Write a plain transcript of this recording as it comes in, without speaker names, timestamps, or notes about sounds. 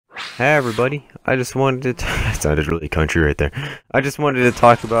Hey everybody, I just wanted to that sounded really country right there. I just wanted to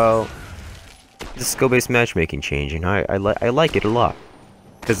talk about the skill-based matchmaking change, and I like it a lot.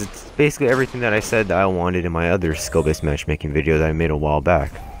 Because it's basically everything that I said that I wanted in my other skill-based matchmaking video that I made a while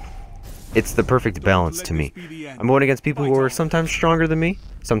back. It's the perfect balance to me. I'm going against people who are sometimes stronger than me,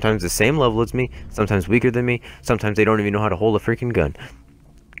 sometimes the same level as me, sometimes weaker than me, sometimes they don't even know how to hold a freaking gun.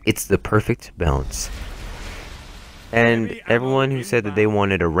 It's the perfect balance. And everyone who said that they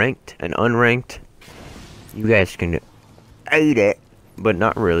wanted a ranked and unranked, you guys can eat it, but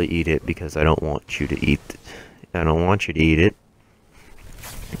not really eat it because I don't want you to eat it. I don't want you to eat it.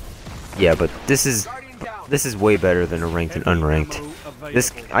 Yeah, but this is way better than a ranked and unranked.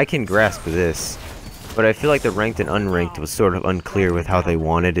 This I can grasp this, but I feel like the ranked and unranked was sort of unclear with how they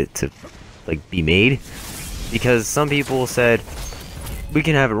wanted it to like be made, because some people said we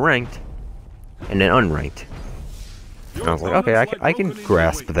can have it ranked and then unranked. And I was like, okay, I can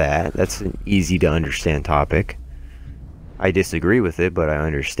grasp that. That's an easy to understand topic. I disagree with it, but I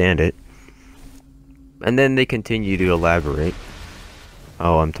understand it. And then they continue to elaborate.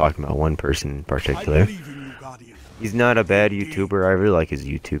 Oh, I'm talking about one person in particular. He's not a bad YouTuber. I really like his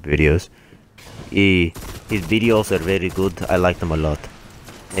YouTube videos. His videos are very good. I like them a lot.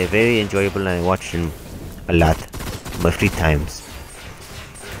 They're very enjoyable and I watch them a lot in my free times.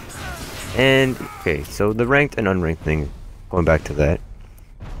 And, okay, so the ranked and unranked thing, going back to that,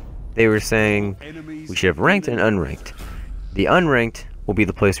 they were saying we should have ranked and unranked. The unranked will be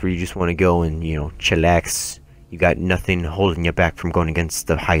the place where you just want to go and, you know, chillax. You got nothing holding you back from going against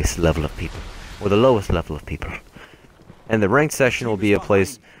the highest level of people, or the lowest level of people. And the ranked session will be a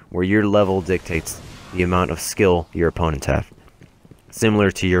place where your level dictates the amount of skill your opponents have.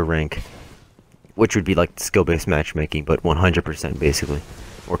 Similar to your rank, which would be like skill-based matchmaking, but 100% basically.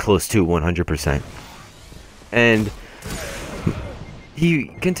 Or close to 100%. And he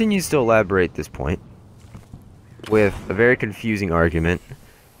continues to elaborate this point with a very confusing argument,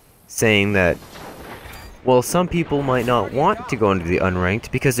 saying that, well, some people might not want to go into the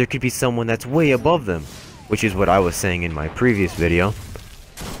unranked because there could be someone that's way above them, which is what I was saying in my previous video,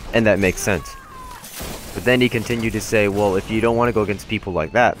 and that makes sense. But then he continued to say, well, if you don't want to go against people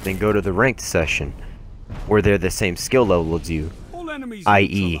like that, then go to the ranked session, where they're the same skill level as you.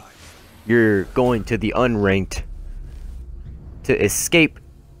 I.e., you're going to the unranked to escape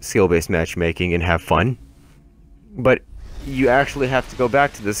skill-based matchmaking and have fun, but you actually have to go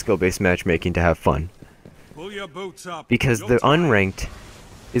back to the skill-based matchmaking to have fun. Because the unranked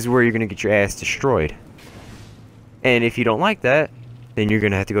is where you're going to get your ass destroyed. And if you don't like that, then you're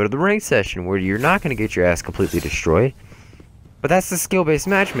going to have to go to the ranked session where you're not going to get your ass completely destroyed. But that's the skill-based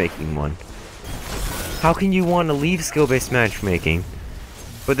matchmaking one. How can you want to leave skill-based matchmaking,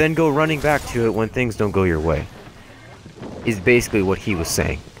 but then go running back to it when things don't go your way? Is basically what he was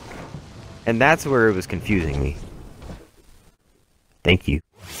saying. And that's where it was confusing me. Thank you.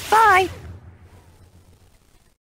 Bye!